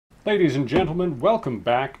Ladies and gentlemen, welcome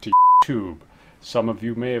back to YouTube. Some of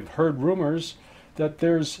you may have heard rumors that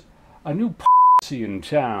there's a new policy in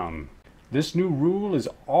town. This new rule is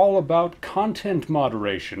all about content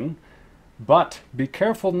moderation, but be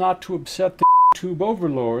careful not to upset the YouTube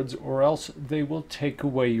overlords or else they will take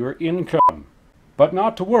away your income. But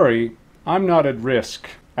not to worry, I'm not at risk,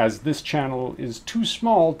 as this channel is too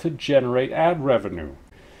small to generate ad revenue.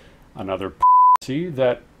 Another policy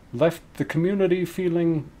that left the community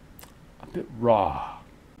feeling a bit raw.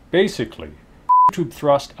 Basically, YouTube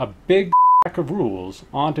thrust a big stack of rules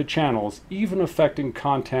onto channels even affecting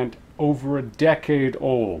content over a decade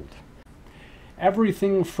old.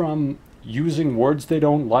 Everything from using words they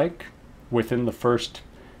don't like within the first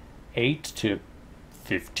 8 to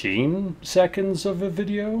 15 seconds of a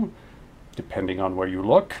video, depending on where you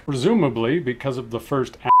look, presumably because of the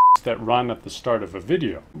first ads that run at the start of a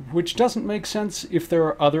video, which doesn't make sense if there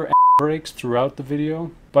are other ad breaks throughout the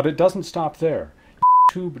video, but it doesn't stop there.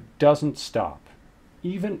 YouTube doesn't stop,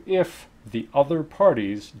 even if the other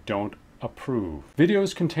parties don't approve.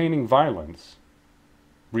 Videos containing violence,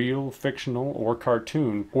 real, fictional, or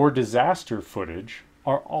cartoon, or disaster footage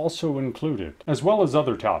are also included, as well as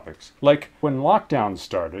other topics. Like when lockdown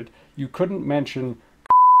started, you couldn't mention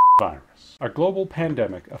virus, a global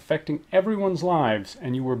pandemic affecting everyone's lives,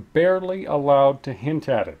 and you were barely allowed to hint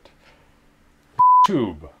at it.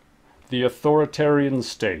 YouTube, the authoritarian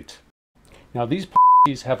state. Now these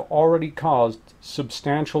policies have already caused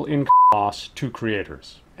substantial income loss to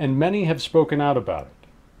creators, and many have spoken out about it.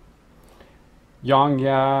 Yang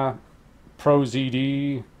Ya,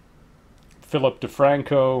 ProZD, Philip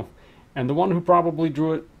DeFranco, and the one who probably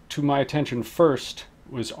drew it to my attention first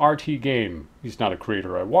was RT Game. He's not a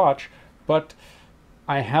creator I watch, but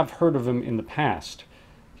I have heard of him in the past.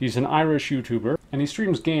 He's an Irish YouTuber, and he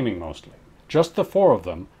streams gaming mostly. Just the four of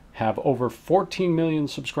them have over 14 million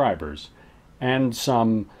subscribers and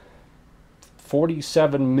some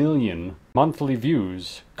 47 million monthly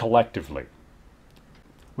views collectively.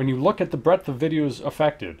 When you look at the breadth of videos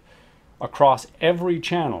affected across every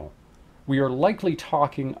channel, we are likely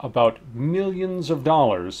talking about millions of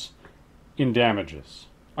dollars in damages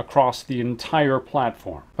across the entire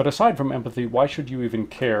platform. But aside from empathy, why should you even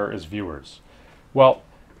care as viewers? Well,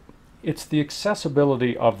 it's the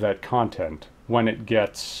accessibility of that content when it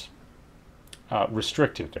gets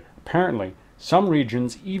restricted. Apparently, some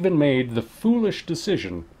regions even made the foolish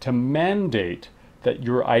decision to mandate that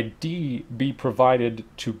your ID be provided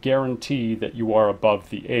to guarantee that you are above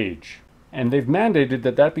the age. And they've mandated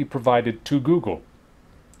that that be provided to Google,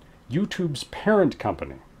 YouTube's parent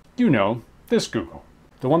company. You know, this Google,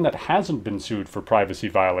 the one that hasn't been sued for privacy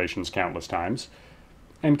violations countless times,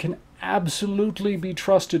 and can absolutely be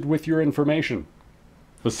trusted with your information.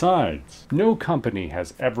 Besides, no company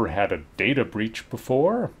has ever had a data breach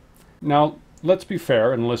before. Now, let's be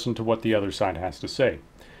fair and listen to what the other side has to say.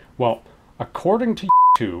 Well, according to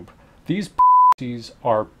YouTube, these policies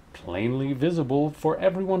are plainly visible for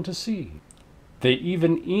everyone to see. They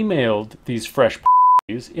even emailed these fresh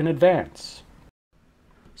policies in advance.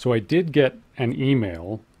 So I did get an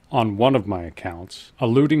email on one of my accounts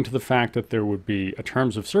alluding to the fact that there would be a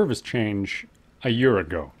terms of service change a year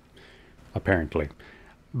ago, apparently.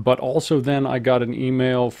 But also then I got an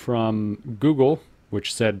email from Google,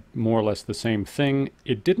 which said more or less the same thing.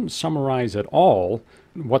 It didn't summarize at all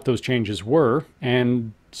what those changes were,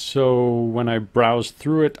 and so when I browsed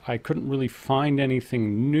through it, I couldn't really find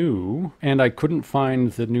anything new, and I couldn't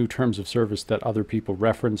find the new terms of service that other people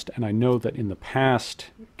referenced, and I know that in the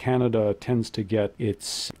past, Canada tends to get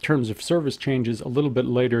its terms of service changes a little bit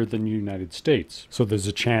later than the United States, so there's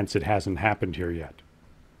a chance it hasn't happened here yet.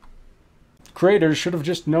 Creators should have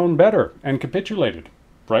just known better and capitulated,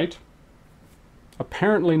 right?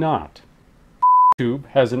 Apparently not. YouTube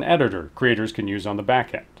has an editor creators can use on the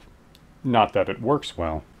back end. Not that it works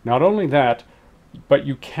well. Not only that, but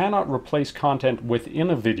you cannot replace content within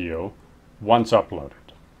a video once uploaded.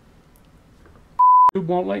 YouTube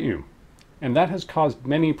won't let you, and that has caused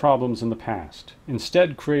many problems in the past.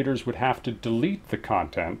 Instead, creators would have to delete the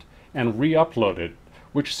content and re-upload it,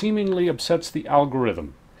 which seemingly upsets the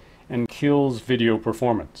algorithm and kills video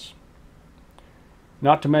performance.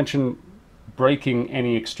 Not to mention breaking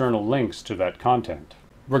any external links to that content.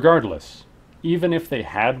 Regardless, even if they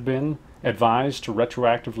had been advised to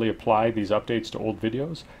retroactively apply these updates to old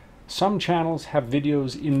videos, some channels have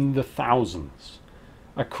videos in the thousands,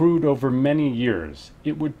 accrued over many years.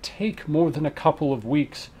 It would take more than a couple of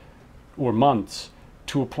weeks or months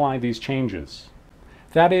to apply these changes.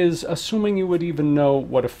 That is, assuming you would even know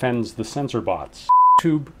what offends the censor bots.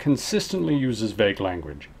 YouTube consistently uses vague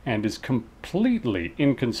language and is completely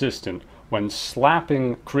inconsistent when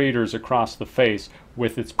slapping creators across the face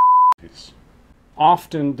with its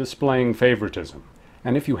often displaying favoritism.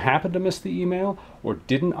 And if you happen to miss the email or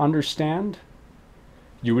didn't understand,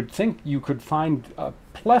 you would think you could find a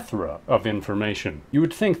plethora of information. You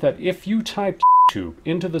would think that if you typed YouTube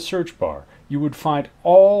into the search bar, you would find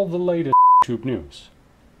all the latest YouTube news.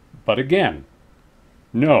 But again,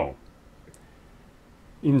 no.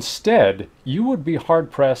 Instead, you would be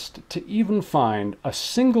hard-pressed to even find a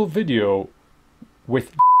single video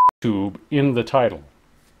with YouTube in the title.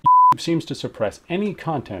 YouTube seems to suppress any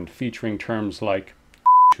content featuring terms like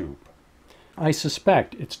YouTube. I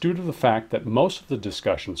suspect it's due to the fact that most of the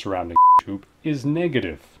discussion surrounding YouTube is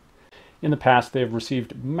negative. In the past, they have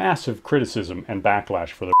received massive criticism and backlash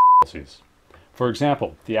for their policies. For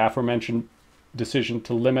example, the aforementioned decision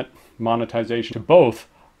to limit monetization to both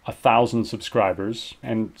 1,000 subscribers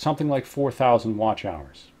and something like 4,000 watch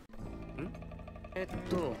hours.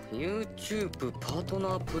 YouTube パート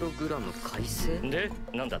ナープログラム改正で、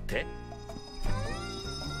なんだって？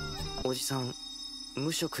おじさん、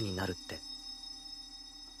無職になるって。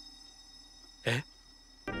え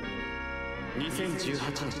？2018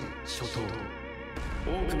年初頭、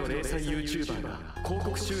多くの零細 YouTuber が広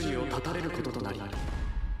告収入を絶たれることとなり、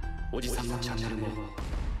おじさんのチャンネルも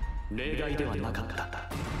例外ではなかった。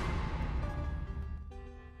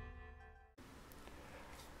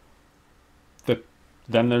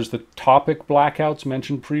Then there's the topic blackouts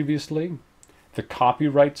mentioned previously, the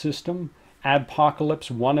copyright system,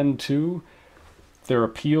 Adpocalypse 1 and 2, their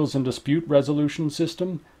appeals and dispute resolution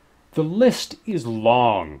system. The list is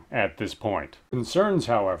long at this point. Concerns,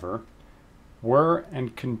 however, were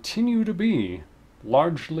and continue to be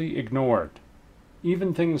largely ignored.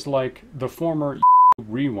 Even things like the former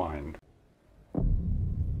Rewind.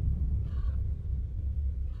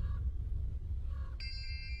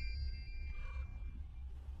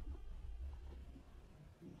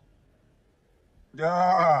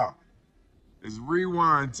 Yeah, it's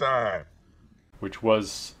rewind time. Which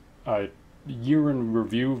was a year in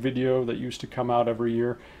review video that used to come out every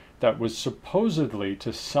year that was supposedly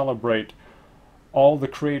to celebrate all the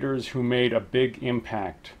creators who made a big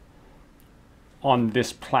impact on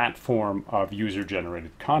this platform of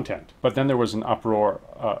user-generated content. But then there was an uproar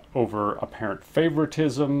over apparent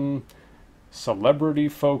favoritism, celebrity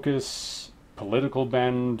focus, political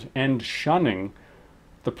bend, and shunning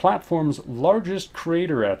the platform's largest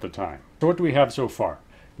creator at the time. So what do we have so far?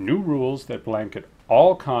 New rules that blanket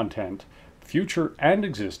all content, future and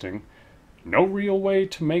existing, no real way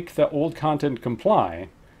to make the old content comply,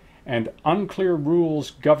 and unclear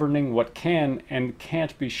rules governing what can and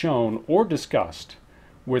can't be shown or discussed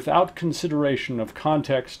without consideration of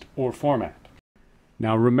context or format.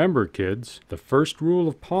 Now remember, kids, the first rule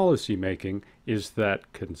of policy making is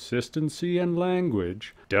that consistency and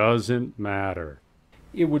language doesn't matter.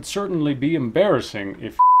 It would certainly be embarrassing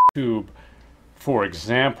if YouTube, for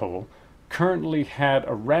example, currently had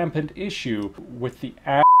a rampant issue with the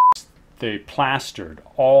ads they plastered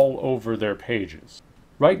all over their pages.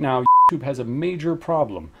 Right now, YouTube has a major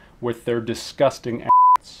problem with their disgusting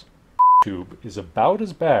ads. YouTube is about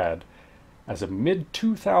as bad as a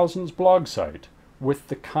mid-2000s blog site with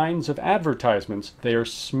the kinds of advertisements they are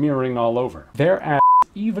smearing all over. Their ads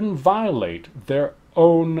even violate their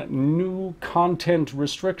own new content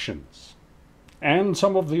restrictions, and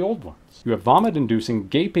some of the old ones. You have vomit-inducing,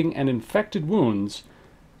 gaping, and infected wounds,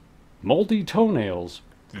 moldy toenails,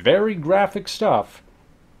 very graphic stuff,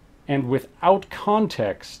 and without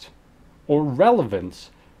context or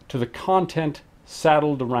relevance to the content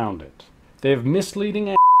saddled around it. They have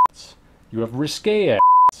misleading ads. You have risque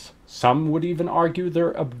ads. Some would even argue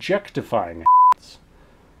they're objectifying ads.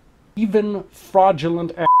 Even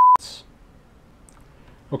fraudulent ads.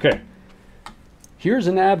 Okay, here's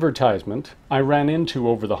an advertisement I ran into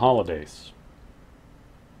over the holidays.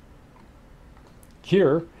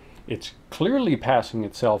 Here, it's clearly passing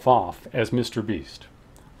itself off as Mr.Beast.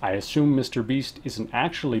 I assume Mr.Beast isn't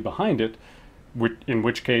actually behind it, in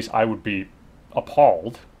which case I would be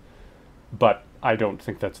appalled, but I don't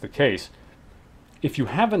think that's the case. If you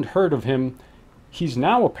haven't heard of him, he's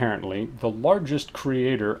now apparently the largest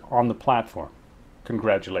creator on the platform.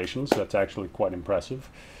 Congratulations, that's actually quite impressive.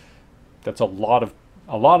 That's a lot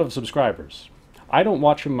of subscribers. I don't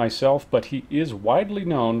watch him myself, but he is widely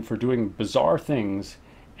known for doing bizarre things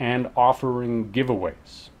and offering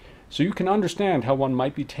giveaways. So you can understand how one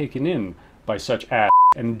might be taken in by such ads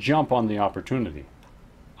and jump on the opportunity.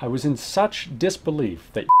 I was in such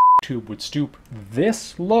disbelief that YouTube would stoop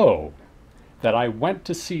this low that I went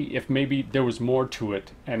to see if maybe there was more to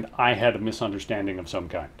it and I had a misunderstanding of some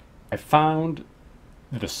kind. I found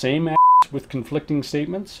the same ads videos with conflicting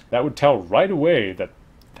statements, that would tell right away that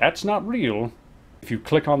that's not real. If you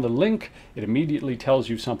click on the link, it immediately tells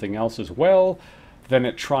you something else as well. Then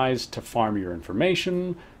it tries to farm your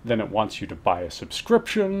information. Then it wants you to buy a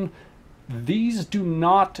subscription. These do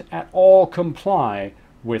not at all comply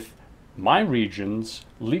with my region's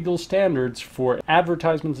legal standards for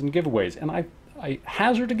advertisements and giveaways. And I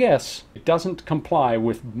hazard a guess, it doesn't comply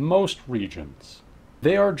with most regions.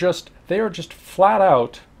 They are just flat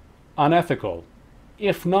out unethical,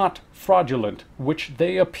 if not fraudulent, which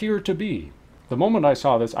they appear to be. The moment I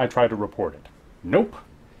saw this, I tried to report it. Nope.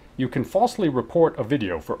 You can falsely report a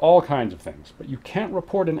video for all kinds of things, but you can't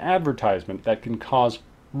report an advertisement that can cause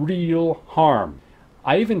real harm.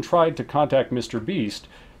 I even tried to contact Mr.Beast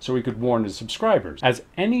so he could warn his subscribers, as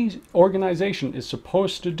any organization is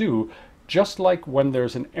supposed to do, just like when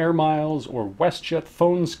there's an Air Miles or WestJet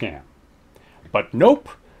phone scam. But nope,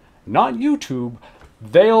 not YouTube.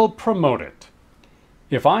 They'll promote it.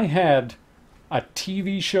 If I had a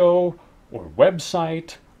TV show or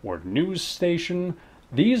website or news station,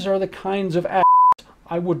 these are the kinds of ads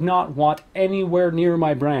I would not want anywhere near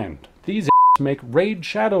my brand. These ads make Raid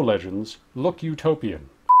Shadow Legends look utopian.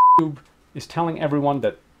 YouTube is telling everyone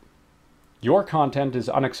that your content is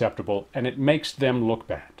unacceptable and it makes them look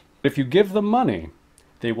bad. If you give them money,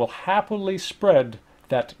 they will happily spread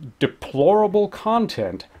that deplorable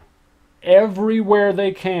content everywhere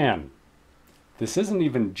they can. This isn't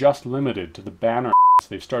even just limited to the banner ads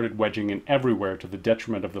they've started wedging in everywhere to the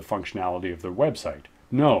detriment of the functionality of their website.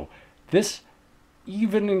 No, this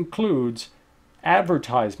even includes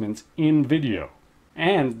advertisements in video.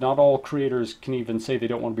 And not all creators can even say they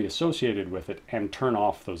don't want to be associated with it and turn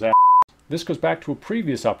off those ads. This goes back to a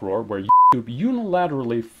previous uproar where YouTube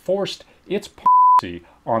unilaterally forced its policy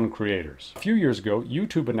on creators. A few years ago,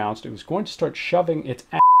 YouTube announced it was going to start shoving its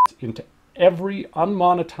ads into every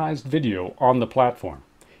unmonetized video on the platform,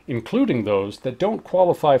 including those that don't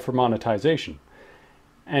qualify for monetization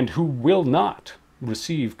and who will not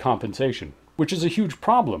receive compensation, which is a huge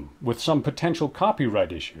problem with some potential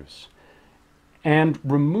copyright issues, and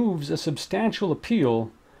removes a substantial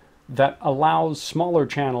appeal that allows smaller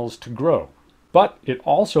channels to grow. But it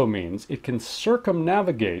also means it can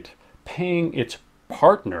circumnavigate paying its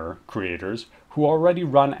partner creators who already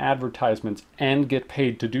run advertisements and get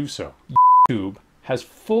paid to do so. YouTube has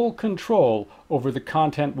full control over the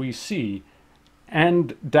content we see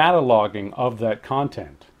and data logging of that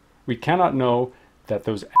content. We cannot know that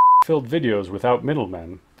those ad-filled videos without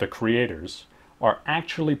middlemen, the creators, are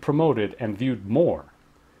actually promoted and viewed more,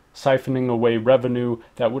 siphoning away revenue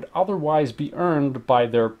that would otherwise be earned by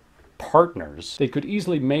their partners. They could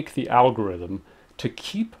easily make the algorithm to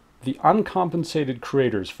keep the uncompensated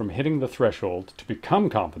creators from hitting the threshold to become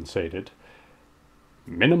compensated,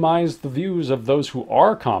 minimize the views of those who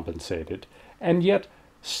are compensated, and yet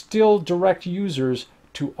still direct users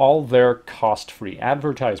to all their cost-free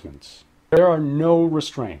advertisements. There are no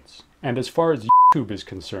restraints, and as far as YouTube is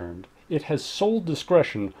concerned, it has sole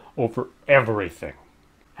discretion over everything,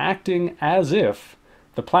 acting as if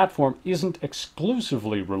the platform isn't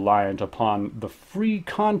exclusively reliant upon the free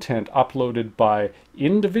content uploaded by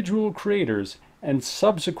individual creators and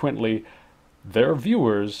subsequently their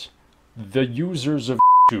viewers, the users of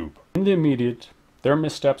YouTube. In the immediate, their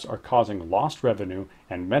missteps are causing lost revenue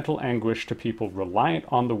and mental anguish to people reliant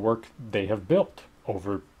on the work they have built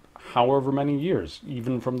over however many years,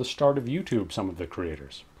 even from the start of YouTube, some of the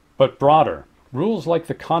creators. But broader, rules like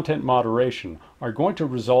the content moderation are going to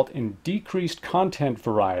result in decreased content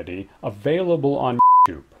variety available on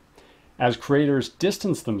YouTube, as creators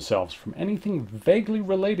distance themselves from anything vaguely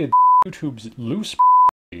related to YouTube's loose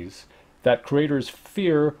policies that creators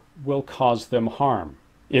fear will cause them harm.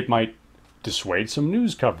 It might dissuade some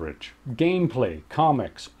news coverage, gameplay,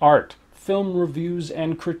 comics, art, film reviews,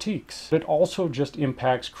 and critiques. It also just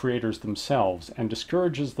impacts creators themselves and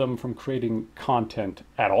discourages them from creating content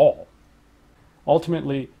at all.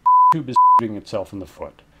 Ultimately, YouTube is shooting itself in the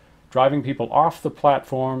foot, driving people off the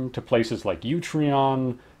platform to places like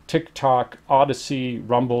Utreon, TikTok, Odyssey,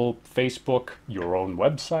 Rumble, Facebook, your own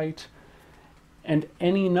website, and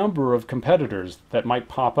any number of competitors that might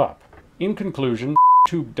pop up. In conclusion,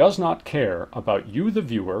 YouTube does not care about you, the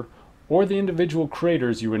viewer, or the individual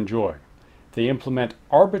creators you enjoy. They implement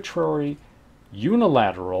arbitrary,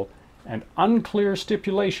 unilateral, and unclear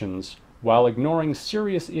stipulations while ignoring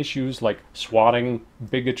serious issues like swatting,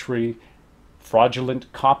 bigotry,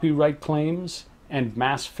 fraudulent copyright claims, and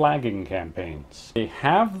mass flagging campaigns. They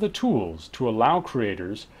have the tools to allow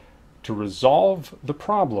creators to resolve the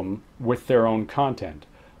problem with their own content,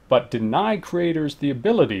 but deny creators the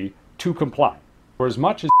ability to comply. For as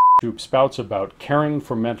much as YouTube spouts about caring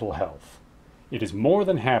for mental health, it is more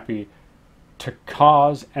than happy to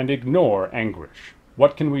cause and ignore anguish.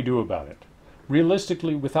 What can we do about it?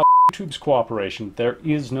 Realistically, without YouTube's cooperation, there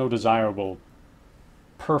is no desirable,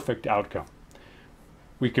 perfect outcome.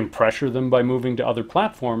 We can pressure them by moving to other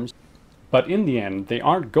platforms, but in the end, they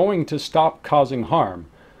aren't going to stop causing harm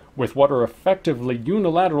with what are effectively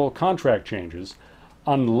unilateral contract changes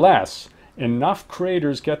unless enough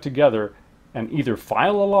creators get together and either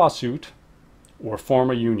file a lawsuit or form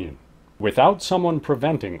a union. Without someone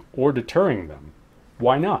preventing or deterring them,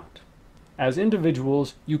 why not? As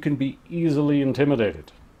individuals, you can be easily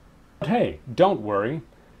intimidated. But hey, don't worry.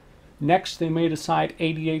 Next, they may decide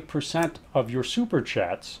 88% of your super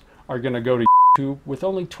chats are going to go to YouTube, with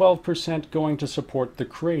only 12% going to support the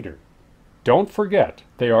creator. Don't forget,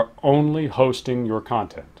 they are only hosting your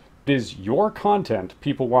content. It is your content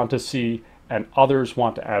people want to see and others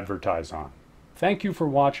want to advertise on. Thank you for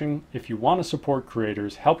watching. If you want to support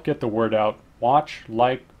creators, help get the word out, watch,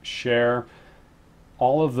 like, share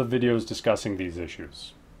all of the videos discussing these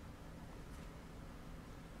issues.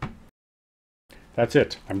 That's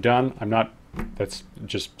it. I'm done. That's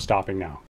just stopping now.